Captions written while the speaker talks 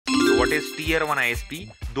what is tier 1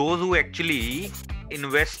 ISP? Those who actually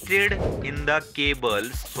invested in the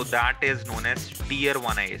cables, so that is known as tier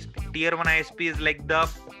 1 ISP. Tier 1 ISP is like the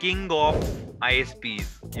king of ISPs,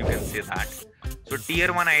 you can say that. So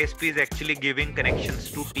tier 1 ISP is actually giving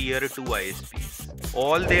connections to tier 2 ISPs.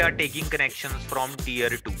 All they are taking connections from tier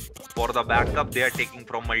 2. For the backup, they are taking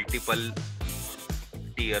from multiple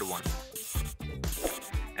tier 1.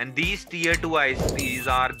 And these tier 2 ISPs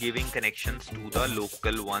are giving connections to the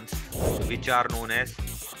local ones, which are known as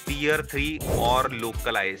tier 3 or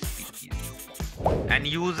local ISPs. And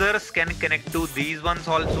users can connect to these ones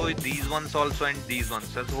also, and these ones.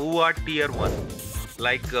 So who are tier 1?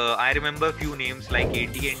 Like I remember few names like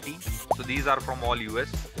AT&T. So these are from all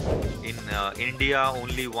US. In India,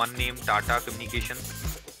 only one name, Tata Communications.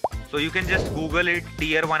 So you can just Google it,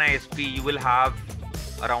 tier 1 ISP. You will have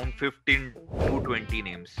around 15 to 20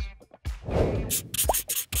 names.